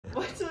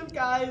up,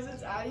 guys?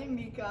 It's Addie and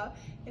Mika,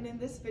 and in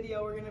this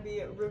video we're going to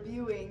be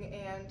reviewing,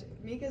 and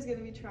Mika's going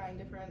to be trying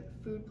different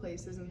food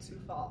places in Sioux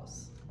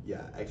Falls.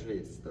 Yeah, actually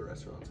it's the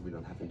restaurants we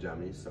don't have in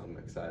Germany, so I'm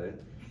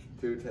excited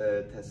to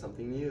test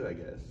something new, I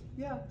guess.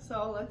 Yeah,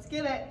 so let's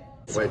get it.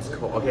 Wait, it's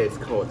cold. Okay, it's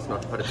cold. It's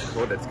not hot, it's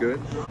cold. That's good.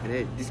 And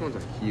hey, these ones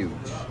are huge.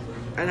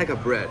 I like a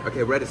bread.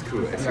 Okay, bread is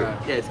cool. It's good.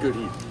 Yeah, it's good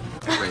to eat.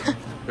 Wait,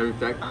 can we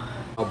check?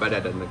 Oh,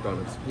 better than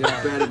McDonald's.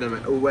 Yeah, better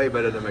than way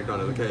better than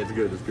McDonald's. Okay, it's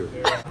good. It's good.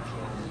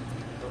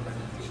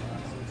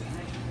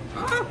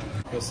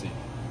 We'll see.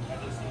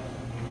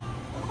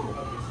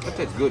 That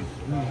tastes good.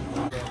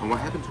 And what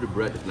happened to the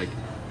bread? It's like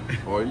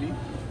oily.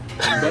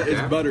 But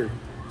it's butter.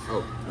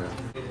 Oh, yeah.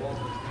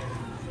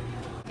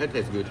 That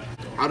tastes good.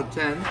 Out of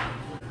 10,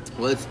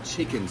 well, it's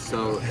chicken,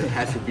 so it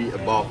has to be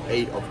above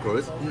 8, of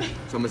course. So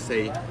I'm gonna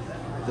say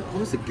the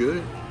pommes are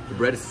good. The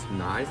bread is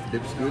nice. The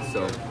dip is good.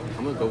 So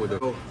I'm gonna go with a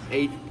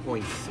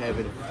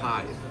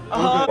 8.75.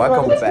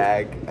 Welcome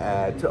back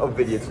to our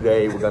video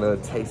today. We're gonna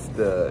taste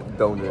the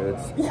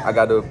donuts. I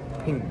got a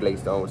pink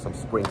glazed donut with some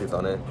sprinkles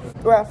on it.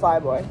 We're at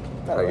Flyboy.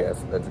 I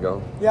guess. Let's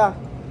go. Yeah.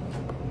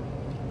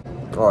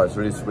 Oh, it's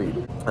really sweet.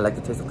 I like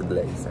the taste of the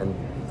glaze and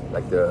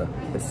like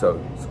it's so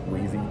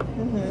squeezy.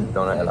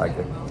 Donut, I like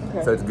it.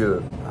 Okay. So it's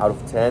good. Out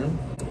of 10.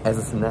 As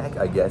a snack,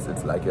 I guess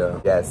it's like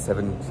a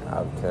 7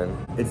 out of 10.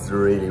 It's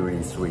really,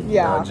 really sweet.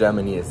 Yeah. You know,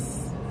 Germany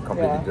is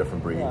completely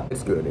different breed. Yeah.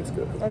 It's good. It's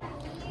good. Okay.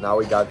 Now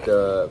we got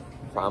the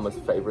farmer's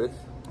favorite,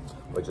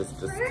 which is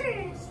just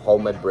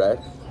homemade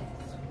bread,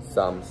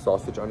 some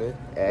sausage on it,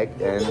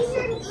 egg, and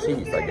some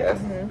cheese, I guess.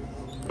 So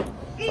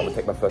I'm gonna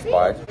take my first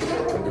bite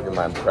and give you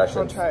my impressions.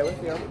 I'll try it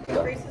with you.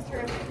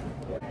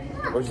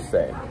 What would you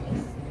say?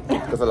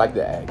 Because I like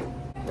the egg.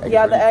 The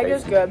egg the egg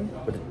is good.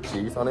 With the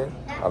cheese on it,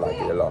 I like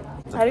it a lot.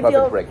 It's how do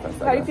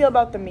you feel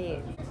about the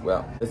meat?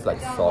 Well, it's like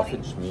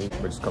sausage meat,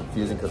 which is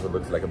confusing because it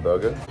looks like a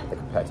burger, like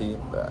a patty.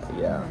 But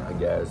yeah, I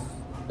guess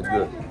it's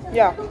good.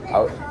 Yeah.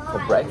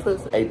 For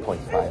breakfast,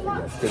 8.5,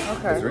 I guess.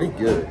 It's really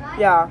good.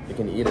 Yeah. You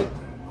can eat it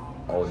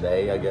all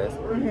day, I guess.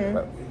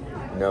 But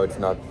you know, it's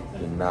not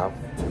enough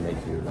to make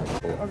you like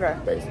full,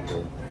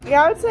 basically.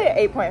 Yeah, I would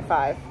say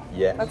 8.5.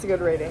 Yeah. That's a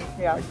good rating.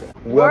 Yeah. Okay.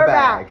 We're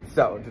back.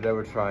 So today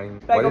we're trying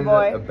Bagel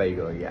boy. A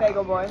bagel, yeah.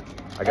 Bagel boy.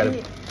 I got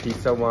a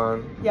pizza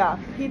one. Yeah,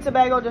 pizza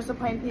bagel, just a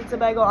plain pizza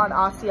bagel on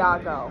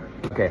Asiago.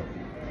 Okay.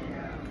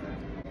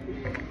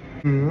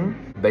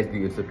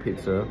 Basically, it's a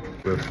pizza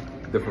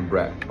with different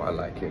bread, but I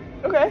like it.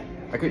 Okay.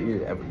 I could eat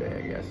it every day,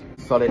 I guess.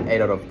 Solid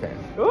 8 out of 10.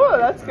 Ooh,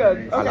 that's good.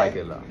 Okay. I like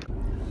it a lot.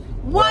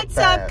 What's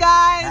up,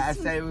 guys? I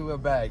say we were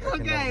back.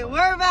 Okay,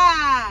 we're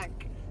back.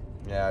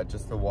 Yeah,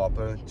 just a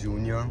Whopper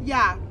Junior.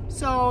 Yeah,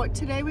 so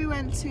today we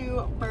went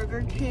to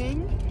Burger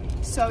King.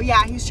 So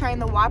yeah, he's trying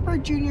the Whopper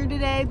Junior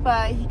today,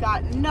 but he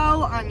got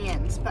no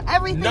onions, but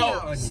everything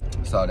else.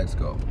 So let's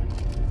go.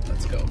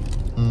 Let's go.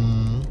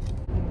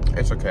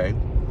 It's okay,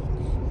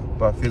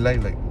 but I feel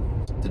like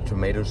the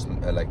tomatoes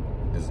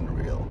isn't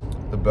real.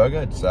 The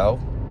burger itself,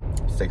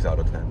 6 out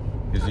of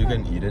 10. Because you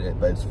can eat it,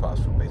 but it's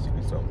fast food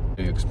basically. So, what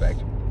do you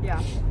expect?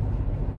 Yeah.